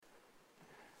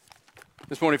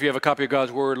This morning, if you have a copy of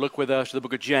God's Word, look with us to the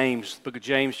book of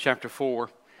James chapter 4.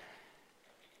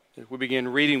 We begin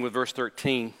reading with verse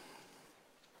 13.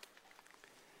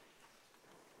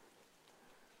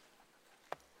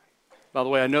 By the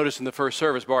way, I noticed in the first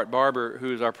service, Bart Barber,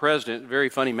 who is our president, very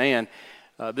funny man,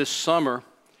 this summer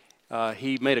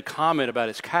he made a comment about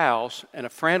his cows, and a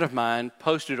friend of mine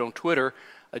posted on Twitter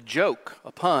a joke,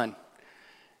 a pun.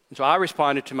 And so I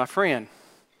responded to my friend,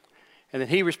 and then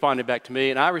he responded back to me,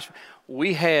 and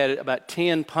we had about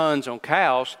 10 puns on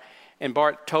cows, and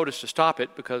Bart told us to stop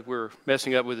it because we're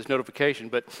messing up with his notification.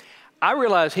 But I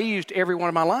realized he used every one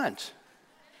of my lines.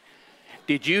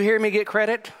 Did you hear me get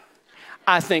credit?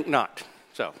 I think not.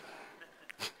 So,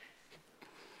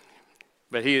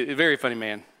 but he is a very funny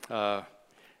man and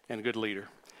a good leader.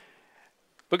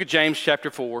 Book of James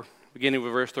chapter 4, beginning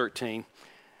with verse 13.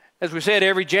 As we said,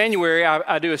 every January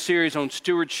I do a series on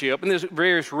stewardship, and there's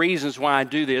various reasons why I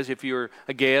do this if you're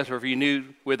a guest or if you're new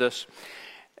with us.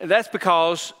 And that's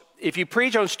because if you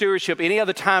preach on stewardship any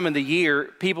other time in the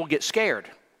year, people get scared.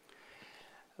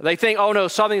 They think, oh no,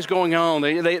 something's going on.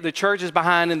 The church is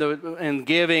behind in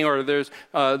giving, or there's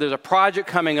a project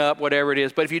coming up, whatever it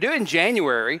is. But if you do it in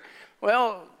January,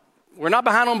 well, we're not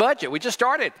behind on budget. We just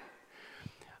started.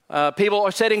 People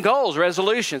are setting goals,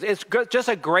 resolutions. It's just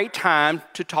a great time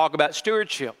to talk about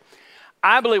stewardship.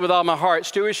 I believe with all my heart,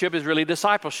 stewardship is really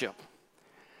discipleship.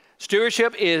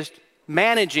 Stewardship is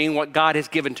managing what God has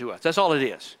given to us. That's all it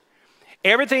is.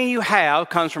 Everything you have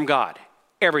comes from God.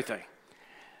 Everything.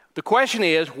 The question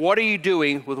is, what are you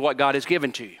doing with what God has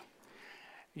given to you?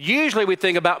 Usually we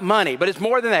think about money, but it's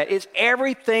more than that. It's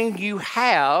everything you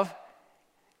have,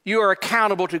 you are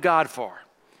accountable to God for.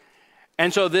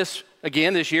 And so this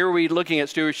year we're looking at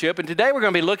stewardship, and today we're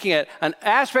going to be looking at an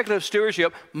aspect of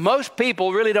stewardship most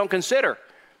people really don't consider,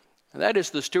 and that is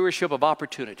the stewardship of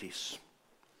opportunities.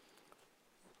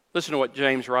 Listen to what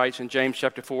James writes in James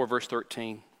chapter 4, verse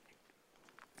 13.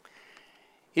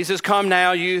 He says, "Come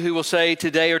now, you who will say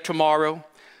today or tomorrow,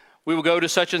 we will go to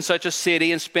such and such a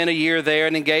city and spend a year there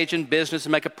and engage in business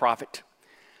and make a profit.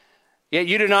 Yet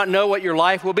you do not know what your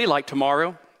life will be like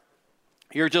tomorrow.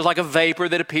 You're just like a vapor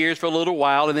that appears for a little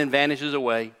while and then vanishes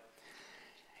away.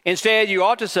 Instead, you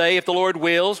ought to say, if the Lord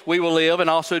wills, we will live and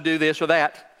also do this or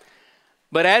that.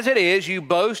 But as it is, you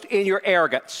boast in your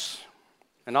arrogance,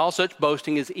 and all such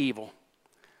boasting is evil.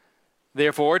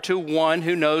 Therefore, to one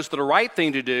who knows the right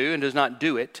thing to do and does not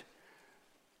do it,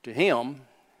 to him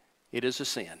it is a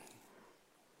sin."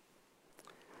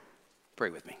 Pray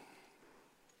with me.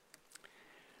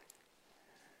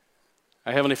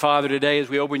 Our Heavenly Father, today as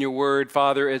we open your word,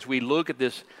 Father, as we look at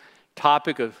this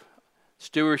topic of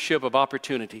stewardship of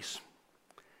opportunities,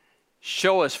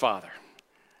 show us, Father,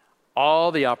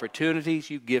 all the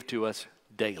opportunities you give to us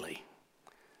daily,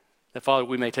 that, Father,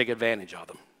 we may take advantage of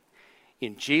them.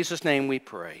 In Jesus' name we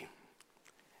pray.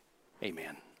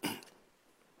 Amen.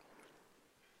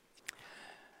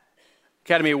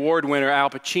 Academy Award winner Al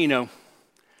Pacino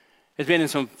has been in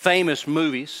some famous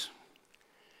movies.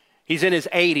 He's in his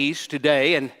 80s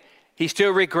today, and he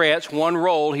still regrets one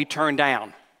role he turned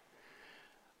down.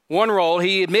 One role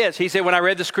he admits. He said, when I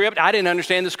read the script, I didn't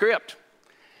understand the script.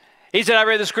 He said, I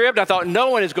read the script, I thought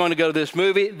no one is going to go to this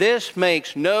movie. This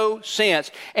makes no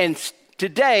sense. And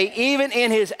today, even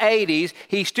in his 80s,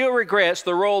 he still regrets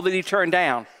the role that he turned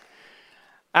down.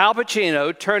 Al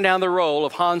Pacino turned down the role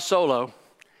of Han Solo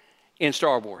in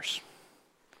Star Wars.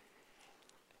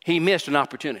 He missed an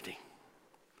opportunity.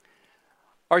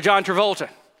 Or John Travolta.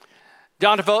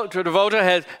 John Travolta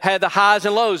has had the highs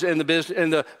and lows in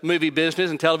the movie business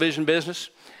and television business.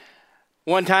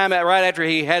 One time, right after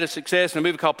he had a success in a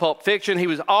movie called Pulp Fiction, he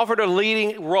was offered a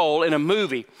leading role in a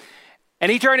movie. And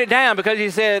he turned it down because he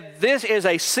said, this is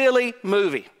a silly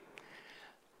movie.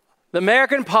 The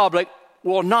American public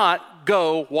will not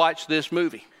go watch this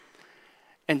movie.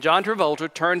 And John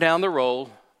Travolta turned down the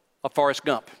role of Forrest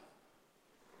Gump.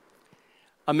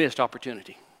 A missed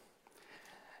opportunity.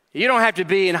 You don't have to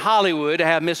be in Hollywood to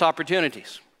have missed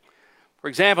opportunities. For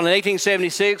example, in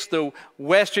 1876, the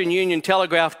Western Union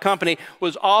Telegraph Company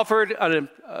was offered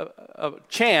a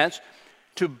chance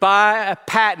to buy a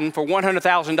patent for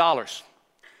 $100,000.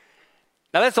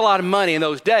 Now, that's a lot of money in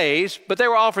those days, but they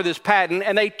were offered this patent,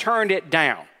 and they turned it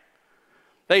down.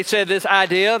 They said this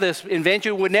idea, this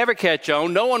invention would never catch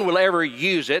on. No one will ever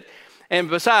use it. And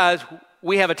besides,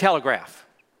 we have a telegraph.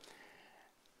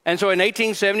 And so in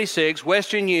 1876,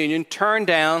 Western Union turned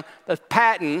down the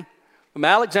patent from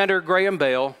Alexander Graham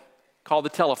Bell called the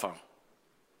telephone.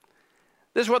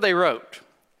 This is what they wrote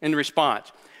in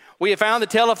response. We have found the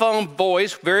telephone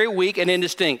voice very weak and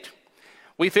indistinct.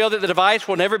 We feel that the device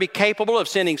will never be capable of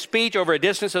sending speech over a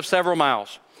distance of several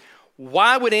miles.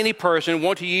 Why would any person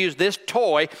want to use this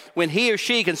toy when he or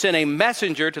she can send a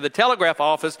messenger to the telegraph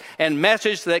office and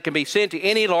message that can be sent to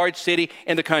any large city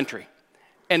in the country?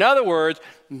 In other words,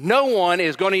 no one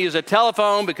is going to use a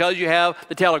telephone because you have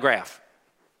the telegraph.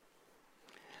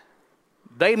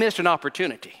 They missed an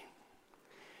opportunity.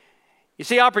 You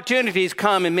see, opportunities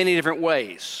come in many different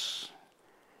ways.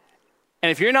 And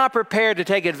if you're not prepared to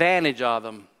take advantage of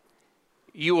them,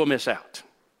 you will miss out.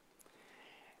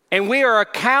 And we are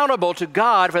accountable to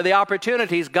God for the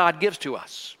opportunities God gives to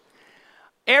us.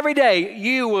 Every day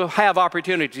you will have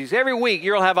opportunities. Every week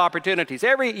you'll have opportunities.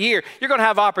 Every year you're going to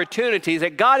have opportunities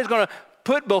that God is going to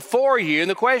put before you. And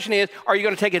the question is, are you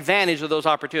going to take advantage of those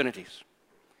opportunities?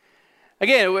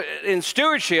 Again, in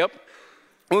stewardship,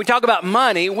 when we talk about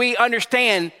money, we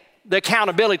understand the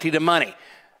accountability to money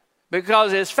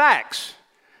because it's facts.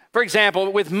 For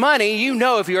example, with money, you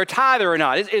know if you're a tither or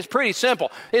not. It's pretty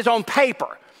simple. It's on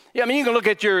paper. I mean, you can look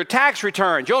at your tax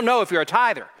returns. You'll know if you're a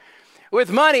tither. With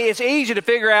money, it's easy to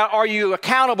figure out, are you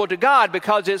accountable to God,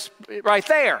 because it's right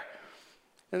there.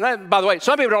 And that, by the way,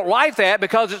 some people don't like that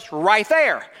because it's right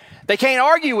there. They can't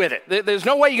argue with it. There's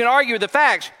no way you can argue with the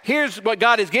facts. Here's what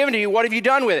God has given to you. What have you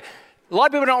done with it? A lot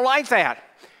of people don't like that.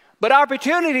 But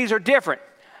opportunities are different.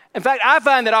 In fact, I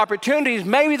find that opportunities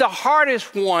may be the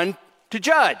hardest one to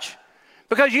judge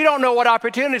because you don't know what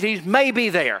opportunities may be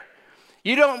there.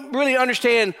 You don't really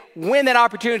understand when that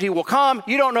opportunity will come.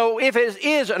 You don't know if it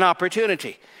is an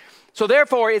opportunity. So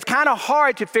therefore, it's kind of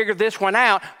hard to figure this one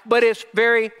out, but it's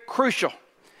very crucial.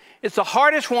 It's the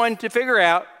hardest one to figure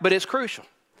out, but it's crucial.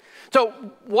 So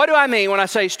what do I mean when I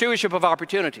say stewardship of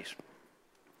opportunities?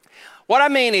 What I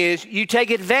mean is you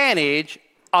take advantage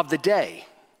of the day.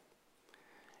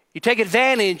 You take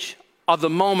advantage of the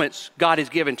moments God has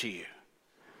given to you.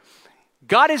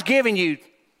 God has given you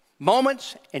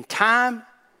moments and time.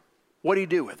 What do you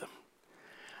do with them?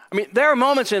 I mean, there are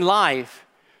moments in life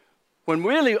when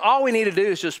really all we need to do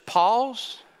is just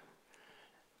pause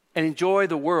and enjoy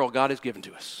the world God has given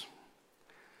to us.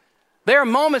 There are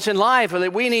moments in life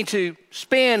that we need to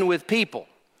spend with people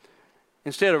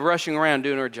instead of rushing around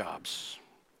doing our jobs.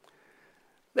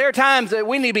 There are times that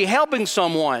we need to be helping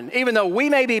someone. Even though we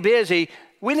may be busy,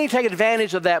 we need to take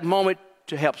advantage of that moment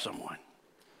to help someone.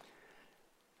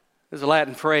 There's a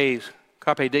Latin phrase,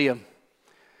 carpe diem.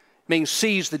 It means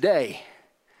seize the day.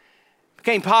 It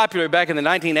became popular back in the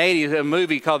 1980s, a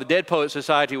movie called The Dead Poets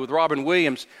Society with Robin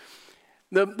Williams.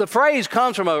 The phrase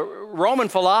comes from a Roman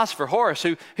philosopher, Horace,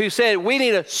 who said, we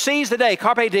need to seize the day,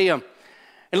 carpe diem.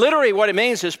 And literally what it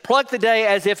means is pluck the day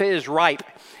as if it is ripe.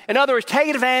 In other words,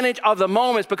 take advantage of the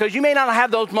moments because you may not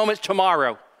have those moments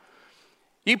tomorrow.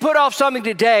 You put off something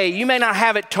today, you may not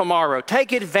have it tomorrow.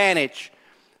 Take advantage.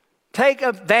 Take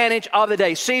advantage of the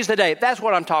day. Seize the day. That's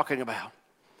what I'm talking about.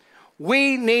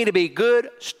 We need to be good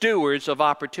stewards of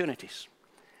opportunities.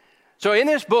 So in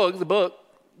this book, the book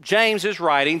James is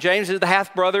writing, James is the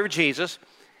half-brother of Jesus.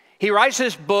 He writes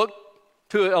this book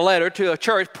to a letter to a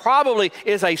church, probably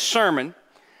is a sermon,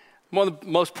 one of the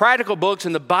most practical books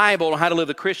in the Bible on how to live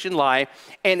the Christian life.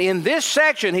 And in this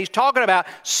section, he's talking about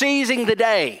seizing the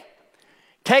day,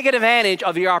 taking advantage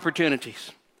of your opportunities.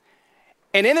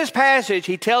 And in this passage,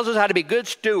 he tells us how to be good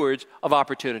stewards of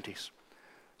opportunities.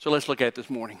 So let's look at it this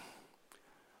morning.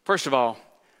 First of all,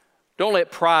 don't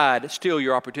let pride steal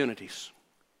your opportunities.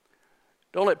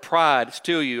 Don't let pride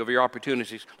steal you of your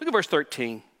opportunities. Look at verse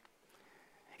 13.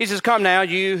 He says, come now,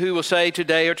 you who will say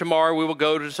today or tomorrow we will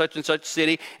go to such and such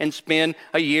city and spend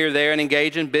a year there and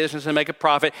engage in business and make a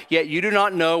profit, yet you do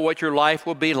not know what your life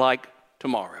will be like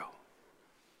tomorrow.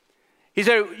 He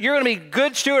said, you're going to be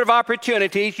good steward of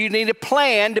opportunities. You need to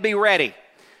plan to be ready.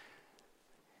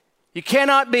 You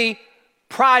cannot be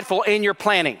prideful in your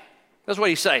planning. That's what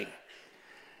he's saying.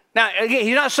 Now, again,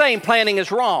 he's not saying planning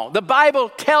is wrong. The Bible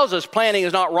tells us planning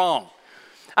is not wrong.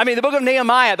 I mean, the book of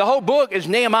Nehemiah, the whole book is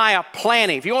Nehemiah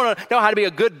planning. If you want to know how to be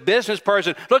a good business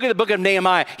person, look at the book of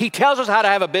Nehemiah. He tells us how to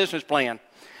have a business plan.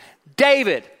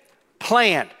 David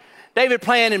planned. David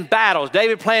planned in battles.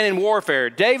 David planned in warfare.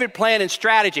 David planned in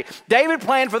strategy. David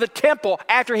planned for the temple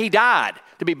after he died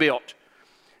to be built.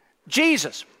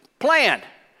 Jesus planned.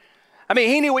 I mean,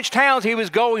 he knew which towns he was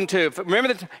going to.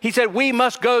 Remember, he said, we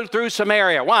must go through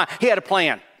Samaria. Why? He had a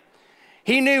plan.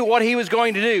 He knew what he was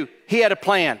going to do. He had a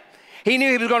plan. He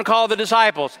knew he was going to call the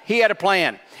disciples. He had a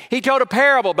plan. He told a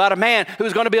parable about a man who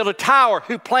was going to build a tower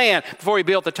who planned before he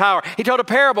built the tower. He told a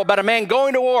parable about a man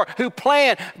going to war who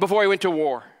planned before he went to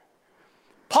war.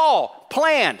 Paul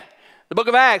planned. The book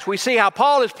of Acts, we see how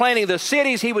Paul is planning the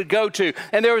cities he would go to.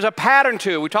 And there was a pattern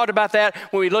to it. We talked about that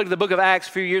when we looked at the book of Acts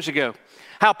a few years ago.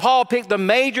 How Paul picked the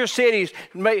major cities.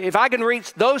 If I can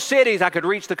reach those cities, I could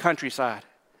reach the countryside.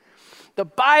 The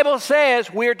Bible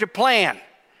says we're to plan.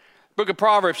 Book of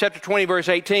Proverbs, chapter 20, verse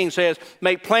 18 says,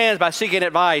 make plans by seeking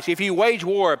advice. If you wage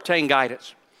war, obtain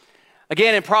guidance.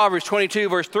 Again, in Proverbs 22,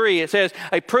 verse 3, it says,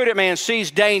 a prudent man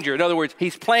sees danger. In other words,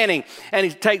 he's planning and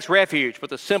he takes refuge, but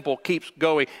the simple keeps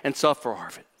going and suffer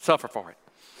for it.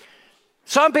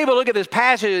 Some people look at this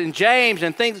passage in James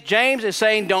and think James is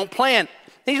saying don't plan.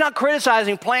 He's not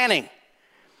criticizing planning.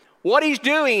 What he's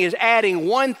doing is adding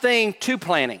one thing to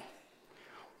planning.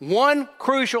 One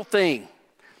crucial thing.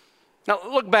 Now,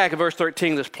 look back at verse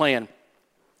 13 of this plan.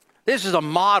 This is a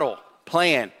model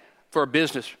plan for a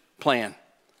business plan.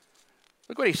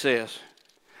 Look what he says.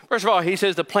 First of all, he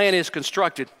says the plan is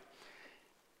constructed.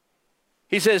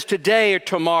 He says today or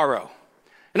tomorrow.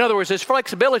 In other words, there's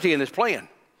flexibility in this plan.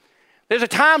 There's a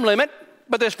time limit,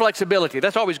 but there's flexibility.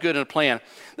 That's always good in a plan.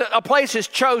 A place is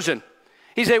chosen.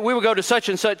 He said we will go to such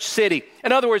and such city.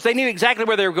 In other words, they knew exactly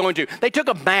where they were going to. They took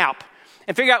a map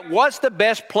and figured out what's the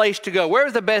best place to go. Where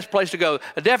is the best place to go?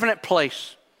 A definite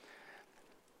place.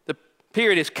 The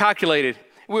period is calculated.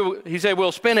 He said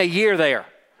we'll spend a year there.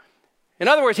 In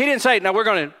other words, he didn't say, no, we're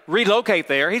going to relocate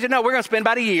there. He said, no, we're going to spend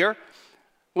about a year.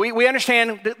 We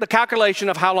understand the calculation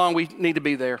of how long we need to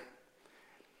be there.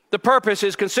 The purpose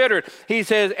is considered. He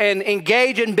says, and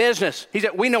engage in business. He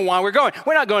said, we know why we're going.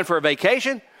 We're not going for a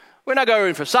vacation. We're not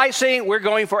going for sightseeing. We're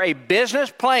going for a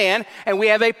business plan, and we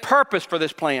have a purpose for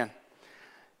this plan.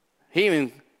 He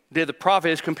even did the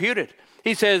profit is computed.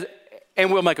 He says,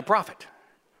 and we'll make a profit.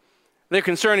 They're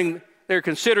considering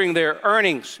their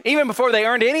earnings, even before they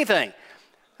earned anything.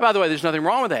 By the way, there's nothing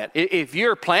wrong with that. If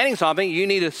you're planning something, you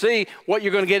need to see what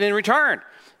you're going to get in return.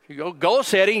 If you go goal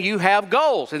setting, you have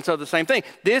goals. And so the same thing.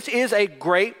 This is a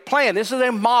great plan. This is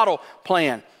a model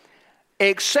plan.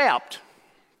 Except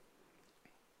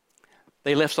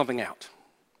they left something out.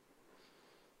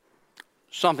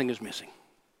 Something is missing.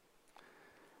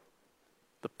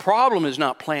 The problem is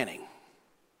not planning.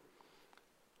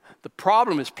 The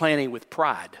problem is planning with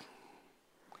pride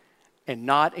and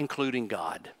not including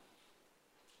God.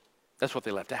 That's what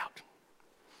they left out.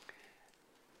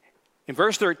 In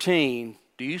verse 13,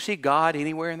 do you see God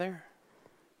anywhere in there?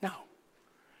 No.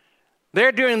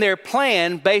 They're doing their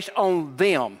plan based on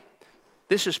them.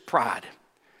 This is pride.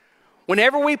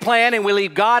 Whenever we plan and we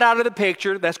leave God out of the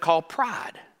picture, that's called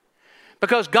pride.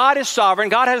 Because God is sovereign,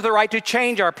 God has the right to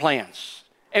change our plans.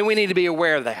 And we need to be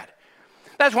aware of that.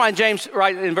 That's why James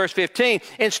writes in verse 15,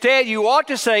 instead you ought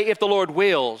to say, if the Lord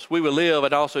wills, we will live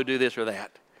and also do this or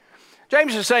that.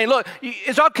 James is saying, look,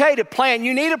 it's okay to plan.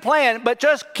 You need a plan, but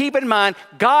just keep in mind,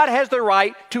 God has the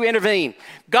right to intervene.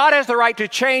 God has the right to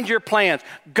change your plans.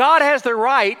 God has the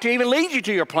right to even lead you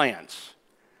to your plans.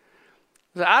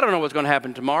 I don't know what's going to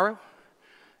happen tomorrow,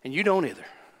 and you don't either.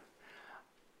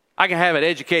 I can have an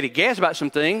educated guess about some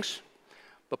things,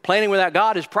 but planning without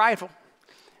God is prideful.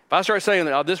 If I start saying,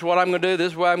 oh, this is what I'm going to do,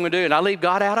 this is what I'm going to do, and I leave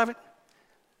God out of it,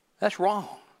 that's wrong.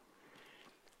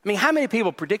 I mean, how many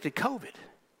people predicted COVID?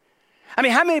 I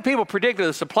mean, how many people predicted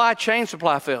the supply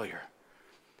failure?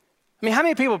 I mean, how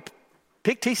many people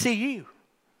picked TCU?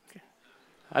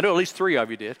 I know at least 3 of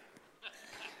you did.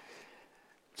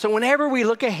 So whenever we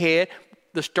look ahead,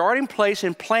 the starting place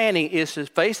in planning is to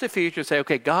face the future and say,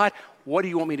 okay, God, what do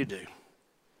you want me to do?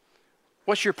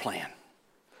 What's your plan?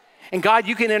 And God,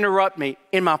 you can interrupt me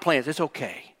in my plans. It's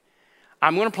okay.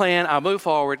 I'm going to plan, I'll move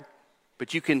forward,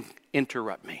 but you can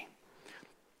interrupt me.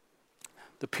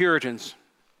 The Puritans,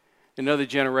 another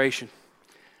generation,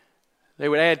 they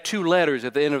would add 2 letters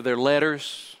at the end of their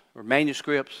letters or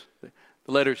manuscripts. The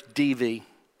letters DV,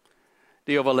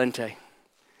 Dio Volente.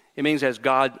 It means as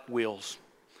God wills.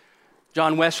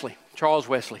 Charles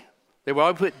Wesley, they would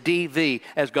always put DV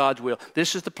as God's will.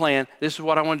 This is the plan. This is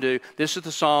what I want to do. This is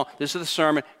the song. This is the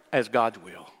sermon as God's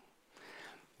will.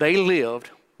 They lived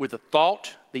with the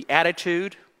thought, the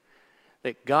attitude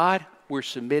that God, we're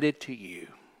submitted to you.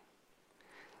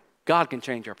 God can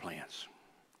change our plans.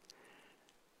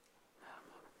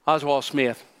 Oswald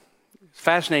Smith,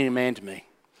 fascinating man to me.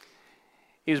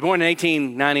 He was born in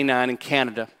 1899 in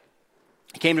Canada.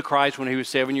 He came to Christ when he was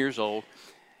 7 years old.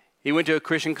 He went to a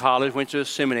Christian college, went to a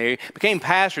seminary, became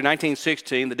pastor in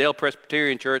 1916, the Dale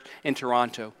Presbyterian Church in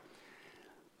Toronto.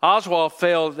 Oswald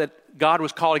felt that God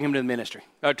was calling him to the ministry,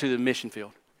 or to the mission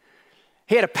field.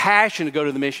 He had a passion to go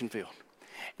to the mission field.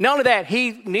 Not only that,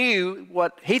 he knew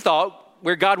what he thought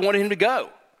where God wanted him to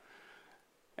go.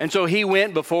 And so he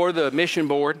went before the mission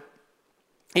board.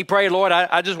 He prayed, Lord,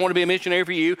 I just want to be a missionary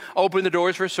for you. Open the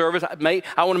doors for service. I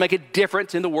want to make a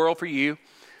difference in the world for you.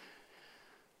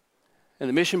 And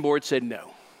the mission board said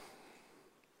no.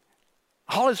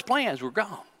 All his plans were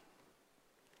gone.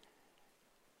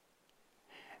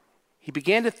 he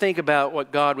began to think about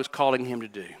what God was calling him to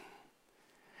do.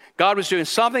 God was doing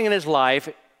something in his life,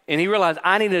 and he realized,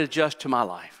 I need to adjust to my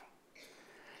life.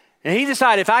 And he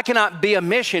decided, if I cannot be a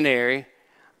missionary,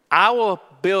 I will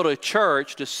build a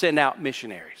church to send out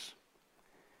missionaries.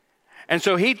 And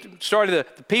so he started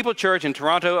the People Church in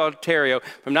Toronto, Ontario,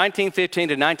 from 1915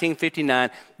 to 1959.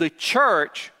 The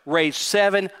church raised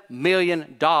 $7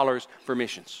 million for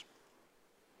missions.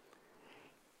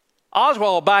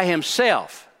 Oswald by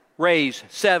himself raised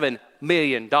 $7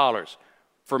 million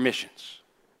for missions.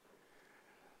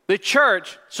 The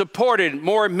church supported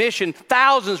more mission.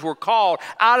 Thousands were called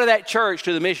out of that church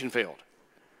to the mission field.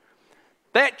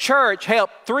 That church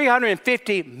helped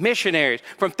 350 missionaries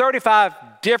from 35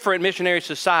 different missionary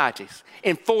societies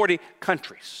in 40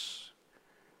 countries.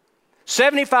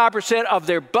 75% of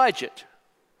their budget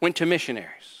went to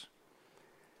missionaries.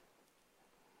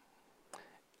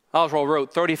 Oswald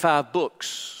wrote 35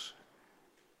 books,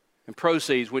 and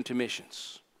proceeds went to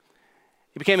missions.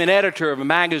 He became an editor of a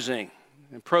magazine,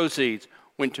 and proceeds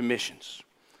went to missions.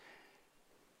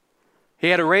 He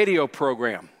had a radio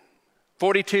program,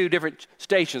 42 different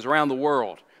stations around the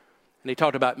world, and he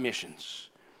talked about missions.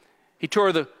 He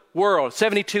toured the world,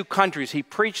 72 countries. He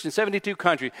preached in 72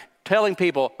 countries, telling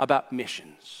people about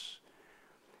missions.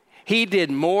 He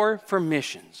did more for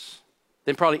missions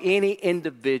than probably any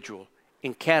individual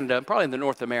in Canada, and probably in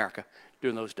North America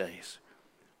during those days.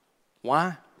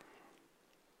 Why?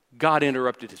 God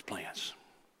interrupted his plans.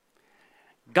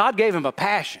 God gave him a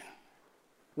passion.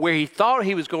 Where he thought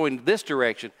he was going this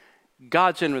direction,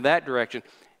 God sent him in that direction.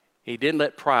 He didn't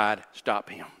let pride stop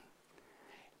him.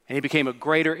 And he became a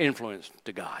greater influence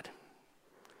to God.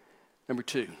 Number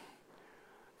 2,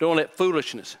 don't let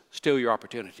foolishness steal your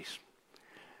opportunities.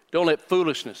 Don't let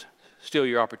foolishness steal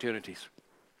your opportunities.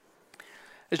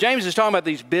 As James is talking about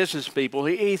these business people,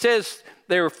 he says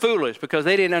they were foolish because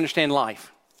they didn't understand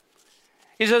life.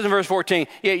 He says in verse 14,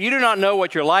 yet you do not know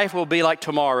what your life will be like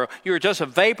tomorrow. You are just a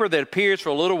vapor that appears for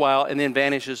a little while and then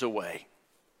vanishes away.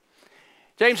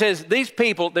 James says these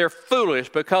people, they're foolish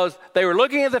because they were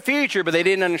looking at the future, but they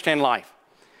didn't understand life.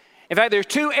 In fact, there's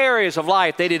 2 areas of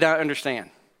life they did not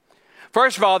understand.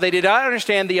 First of all, they did not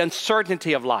understand the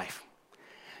uncertainty of life.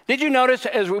 Did you notice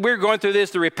as we were going through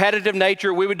this, the repetitive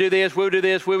nature, we would do this, we would do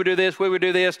this, we would do this, we would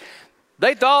do this.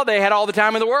 They thought they had all the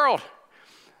time in the world.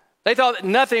 They thought that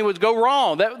nothing would go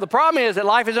wrong. The problem is that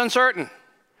life is uncertain.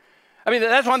 I mean,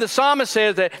 that's why the psalmist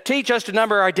says that teach us to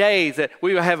number our days, that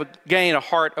we will gain a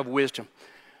heart of wisdom.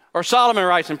 Or Solomon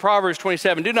writes in Proverbs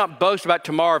 27, do not boast about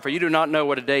tomorrow, for you do not know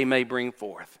what a day may bring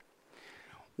forth.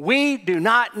 We do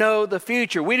not know the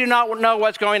future. We do not know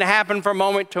what's going to happen from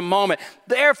moment to moment.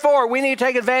 Therefore, we need to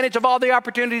take advantage of all the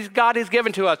opportunities God has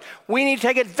given to us. We need to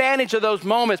take advantage of those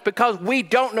moments because we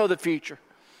don't know the future.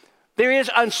 There is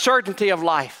uncertainty of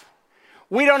life.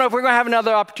 We don't know if we're going to have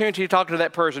another opportunity to talk to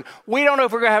that person. We don't know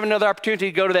if we're going to have another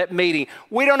opportunity to go to that meeting.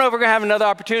 We don't know if we're going to have another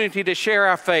opportunity to share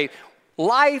our faith.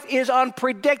 Life is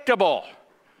unpredictable.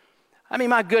 I mean,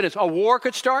 my goodness, a war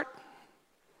could start.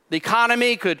 The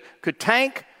economy could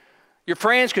tank. Your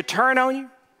friends could turn on you.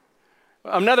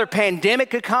 Another pandemic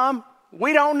could come.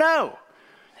 We don't know.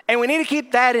 And we need to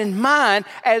keep that in mind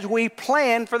as we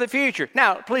plan for the future.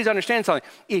 Now, please understand something.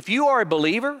 If you are a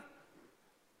believer,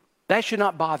 that should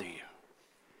not bother you.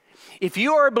 If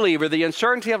you are a believer, the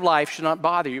uncertainty of life should not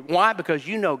bother you. Why? Because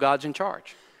you know God's in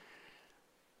charge.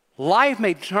 Life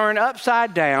may turn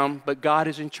upside down, but God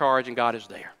is in charge and God is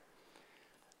there.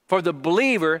 For the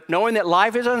believer, knowing that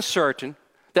life is uncertain,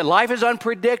 that life is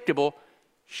unpredictable,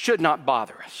 should not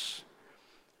bother us.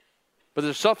 But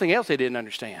there's something else they didn't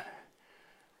understand.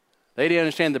 They didn't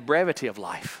understand the brevity of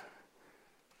life.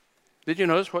 Did you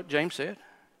notice what James said?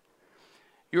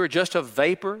 You are just a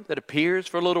vapor that appears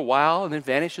for a little while and then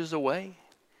vanishes away.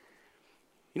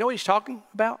 You know what he's talking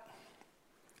about?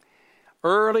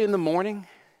 Early in the morning,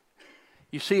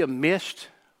 you see a mist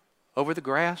over the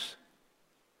grass.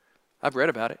 I've read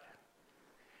about it.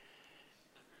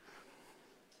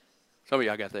 Some of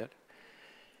y'all got that.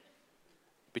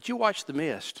 But you watch the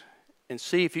mist and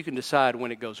see if you can decide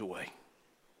when it goes away.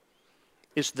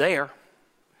 It's there,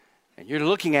 and you're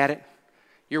looking at it,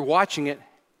 you're watching it,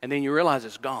 and then you realize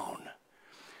it's gone.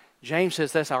 James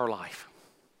says that's our life.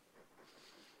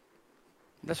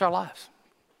 That's our lives.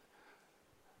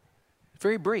 It's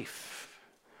very brief.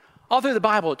 All through the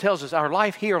Bible, it tells us our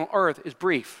life here on earth is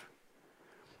brief.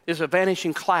 It's a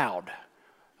vanishing cloud.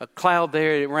 A cloud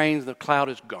there, it rains, the cloud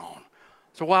is gone.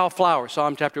 It's a wild flower,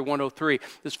 Psalm chapter 103.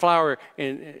 This flower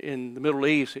in the Middle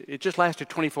East, it just lasted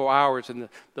 24 hours, and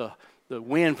the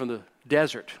wind from the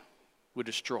desert would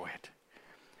destroy it.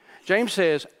 James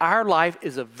says, our life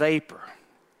is a vapor.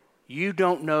 You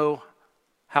don't know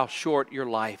how short your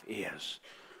life is.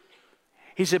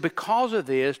 He said, because of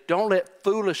this, don't let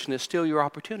foolishness steal your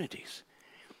opportunities.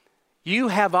 You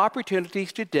have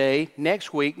opportunities today,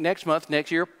 next week, next month,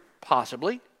 next year,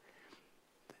 possibly,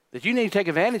 that you need to take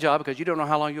advantage of because you don't know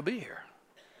how long you'll be here.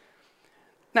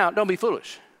 Now, don't be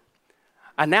foolish.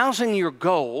 Announcing your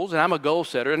goals, and I'm a goal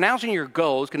setter, announcing your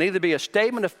goals can either be a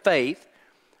statement of faith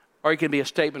or it can be a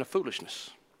statement of foolishness.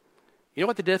 You know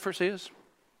what the difference is?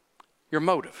 Your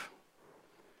motive.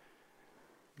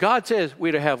 God says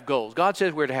we're to have goals. God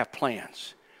says we're to have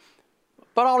plans.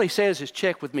 But all he says is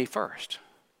check with me first.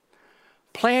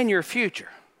 Plan your future.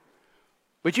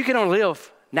 But you can only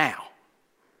live now.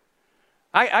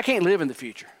 I can't live in the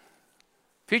future.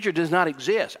 Future does not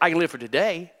exist. I can live for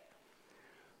today.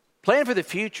 Plan for the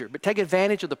future, but take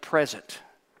advantage of the present.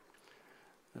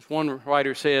 As one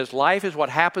writer says, life is what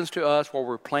happens to us while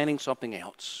we're planning something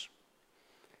else.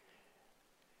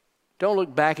 Don't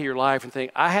look back at your life and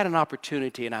think, I had an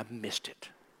opportunity and I missed it.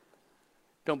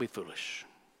 Don't be foolish.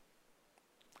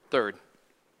 Third,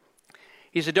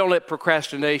 he said, don't let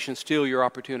procrastination steal your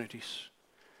opportunities.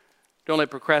 Don't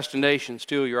let procrastination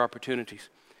steal your opportunities.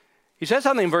 He said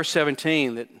something in verse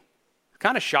 17 that is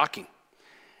kind of shocking.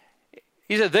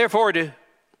 He said, therefore, to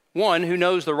one who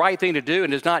knows the right thing to do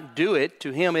and does not do it,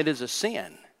 to him it is a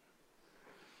sin.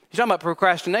 He's talking about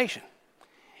procrastination.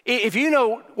 If you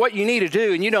know what you need to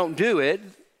do and you don't do it,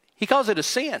 he calls it a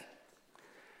sin.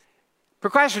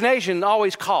 Procrastination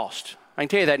always costs. I can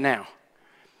tell you that now.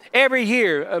 Every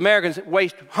year, Americans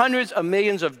waste hundreds of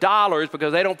millions of dollars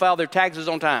because they don't file their taxes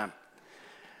on time.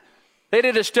 They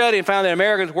did a study and found that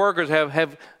American workers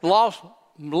have lost a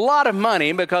lot of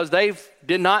money because they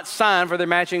did not sign for their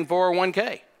matching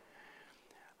 401k.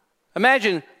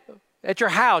 Imagine at your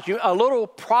house, a little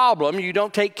problem you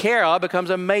don't take care of becomes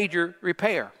a major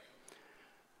repair.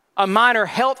 A minor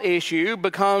health issue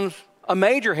becomes a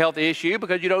major health issue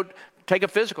because you don't take a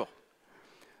physical.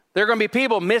 There are going to be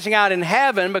people missing out in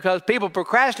heaven because people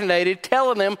procrastinated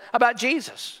telling them about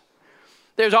Jesus.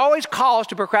 There's always cause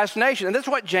to procrastination, and that's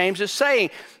what James is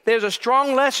saying. There's a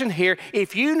strong lesson here.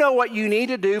 If you know what you need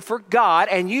to do for God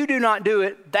and you do not do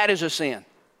it, that is a sin.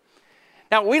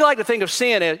 Now, we like to think of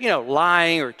sin as,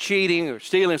 lying or cheating or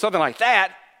stealing, something like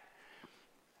that.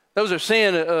 Those are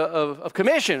sin of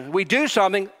commission. We do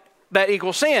something that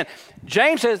equals sin.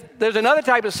 James says there's another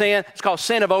type of sin. It's called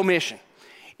sin of omission.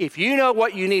 If you know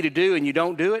what you need to do and you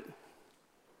don't do it,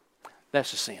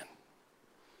 that's a sin.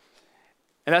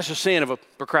 And that's a sin of a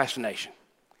procrastination.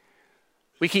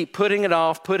 We keep putting it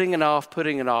off, putting it off,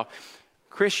 putting it off.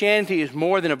 Christianity is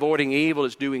more than avoiding evil,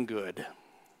 it's doing good.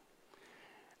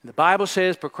 The Bible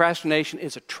says procrastination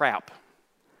is a trap.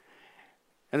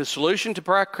 And the solution to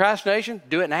procrastination,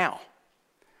 do it now.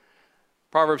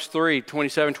 Proverbs 3,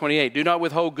 27, 28. Do not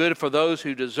withhold good for those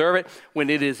who deserve it when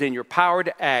it is in your power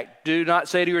to act. Do not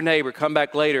say to your neighbor, come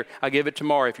back later, I'll give it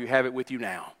tomorrow if you have it with you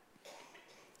now.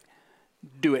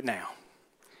 Do it now.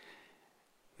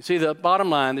 You see, the bottom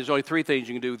line, there's only three things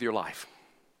you can do with your life.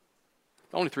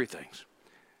 Only three things.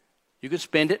 You can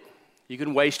spend it, you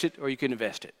can waste it, or you can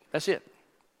invest it. That's it.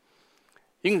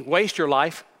 You can waste your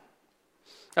life.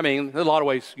 There's a lot of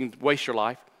ways you can waste your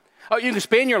life. Oh, you can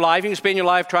spend your life. You can spend your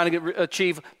life trying to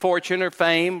achieve fortune or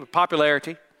fame or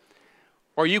popularity.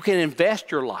 Or you can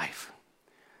invest your life.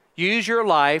 Use your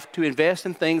life to invest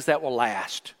in things that will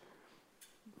last.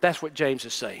 That's what James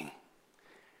is saying.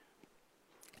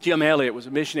 Jim Elliot was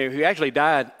a missionary who actually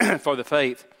died for the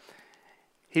faith.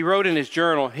 He wrote in his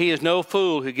journal, he is no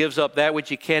fool who gives up that which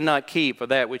he cannot keep for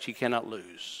that which he cannot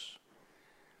lose.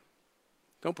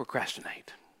 Don't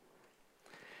procrastinate.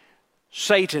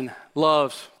 Satan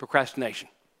loves procrastination.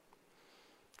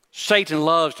 Satan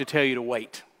loves to tell you to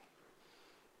wait.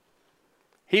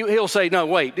 He'll say, no,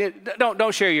 wait.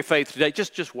 Don't share your faith today.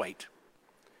 Just wait.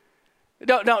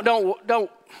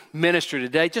 Don't minister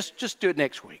today. Just do it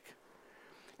next week.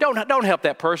 Don't help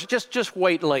that person. Just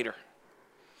wait later.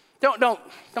 Don't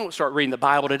start reading the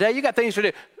Bible today. You got things to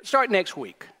do. Start next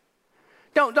week.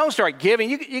 Don't start giving.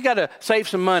 You got to save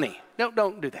some money.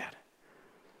 Don't do that.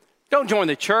 Don't join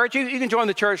the church. You can join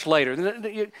the church later.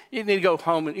 You need to go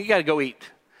home and you got to go eat.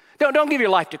 Don't give your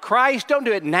life to Christ. Don't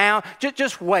do it now.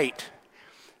 Just wait.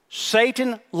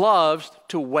 Satan loves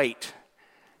to wait.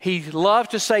 He loves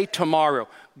to say tomorrow.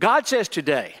 God says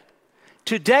today.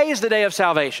 Today is the day of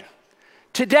salvation.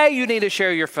 Today you need to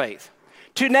share your faith.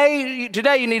 Today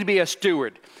you need to be a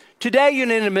steward. Today you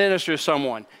need to minister to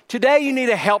someone. Today you need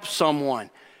to help someone.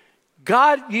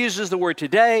 God uses the word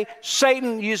today.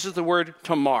 Satan uses the word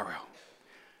tomorrow.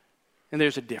 And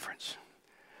there's a difference.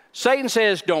 Satan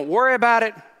says, don't worry about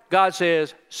it. God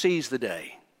says, seize the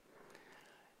day.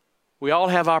 We all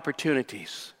have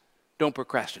opportunities. Don't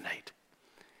procrastinate.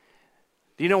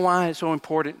 Do you know why it's so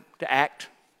important to act?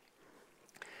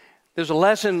 There's a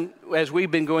lesson as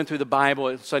we've been going through the Bible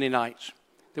on Sunday nights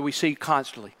that we see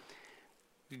constantly.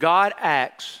 God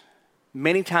acts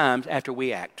many times after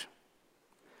we act.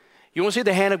 You want to see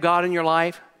the hand of God in your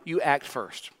life? You act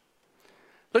first.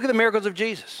 Look at the miracles of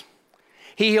Jesus.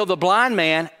 He healed the blind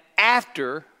man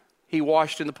after he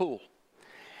washed in the pool.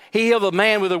 He healed the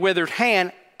man with a withered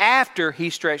hand after he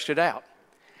stretched it out.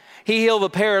 He healed the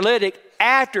paralytic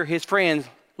after his friends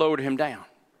lowered him down.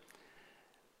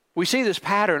 We see this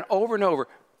pattern over and over.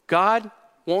 God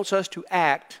wants us to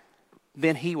act,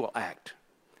 then he will act.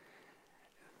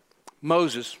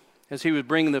 Moses, as he was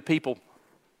bringing the people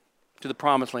to the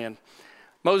promised land,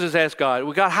 Moses asked God,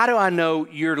 well, God, how do I know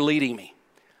you're leading me?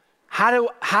 How do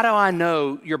I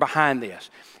know you're behind this?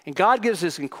 And God gives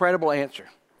this incredible answer.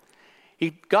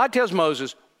 God tells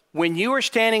Moses, when you are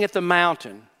standing at the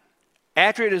mountain,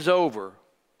 after it is over,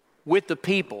 with the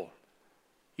people,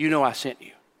 you know I sent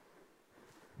you.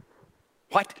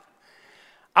 What?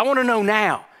 I want to know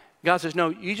now. God says, no,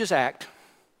 you just act.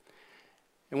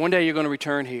 And one day you're going to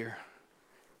return here.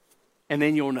 And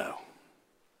then you'll know.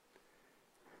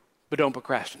 But don't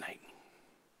procrastinate.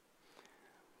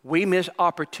 We miss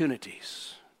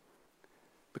opportunities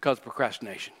because of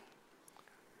procrastination.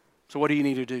 So what do you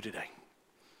need to do today?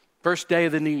 First day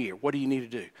of the new year, what do you need to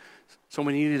do?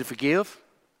 Someone you need to forgive?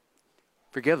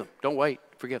 Forgive them. Don't wait.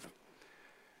 Forgive them.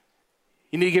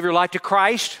 You need to give your life to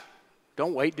Christ?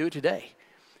 Don't wait. Do it today.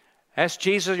 Ask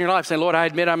Jesus in your life. Say, Lord, I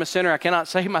admit I'm a sinner. I cannot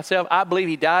save myself. I believe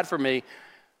he died for me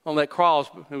on that cross.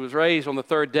 He was raised on the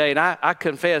third day. And I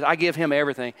confess, I give him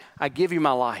everything. I give you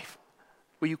my life.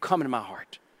 Will you come into my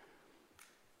heart?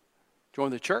 Join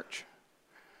the church.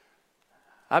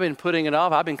 I've been putting it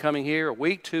off. I've been coming here a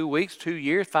week, 2 weeks, 2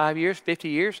 years, 5 years, 50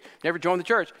 years. Never joined the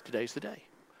church. Today's the day.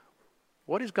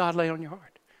 What does God lay on your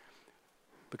heart?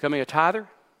 Becoming a tither?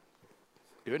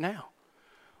 Do it now.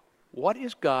 What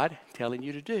is God telling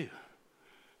you to do?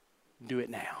 Do it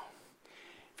now.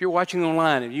 If you're watching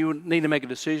online and you need to make a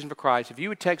decision for Christ, if you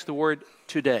would text the word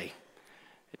today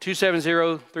at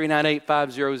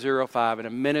 270-398-5005, and a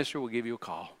minister will give you a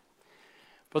call.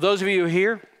 For those of you who are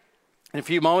here, in a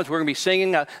few moments, we're going to be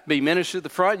singing. I'll be minister at the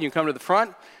front. You can come to the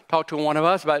front, talk to one of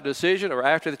us about the decision, or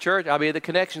after the church, I'll be at the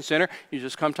Connection Center. You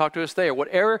just come talk to us there.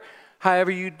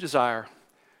 However you desire.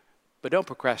 But don't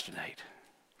procrastinate.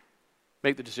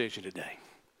 Make the decision today.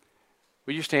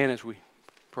 Will you stand as we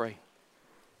pray?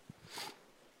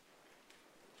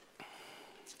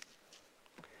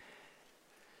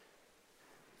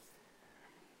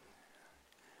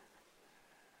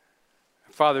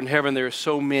 Father in heaven, there are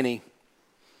so many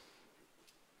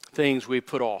things we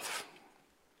put off.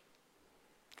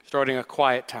 Starting a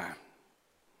quiet time,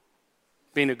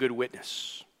 being a good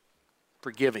witness,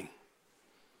 forgiving,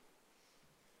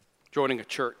 joining a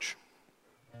church.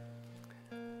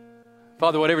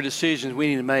 Father, whatever decisions we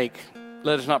need to make,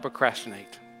 let us not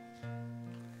procrastinate.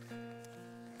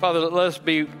 Father, let us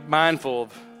be mindful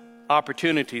of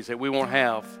opportunities that we won't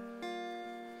have.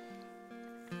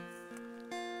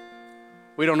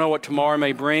 We don't know what tomorrow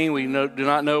may bring. We do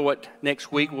not know what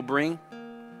next week will bring.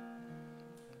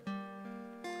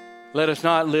 Let us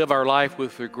not live our life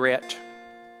with regret.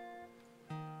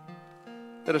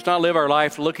 Let us not live our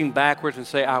life looking backwards and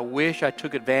say, I wish I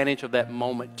took advantage of that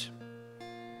moment.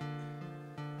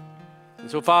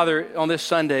 And so, Father, on this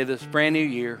Sunday, this brand new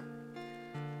year,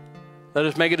 let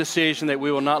us make a decision that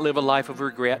we will not live a life of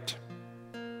regret,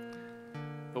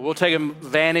 but we'll take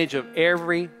advantage of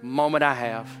every moment I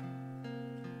have.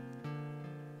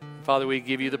 Father, we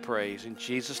give you the praise. In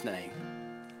Jesus' name,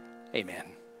 amen.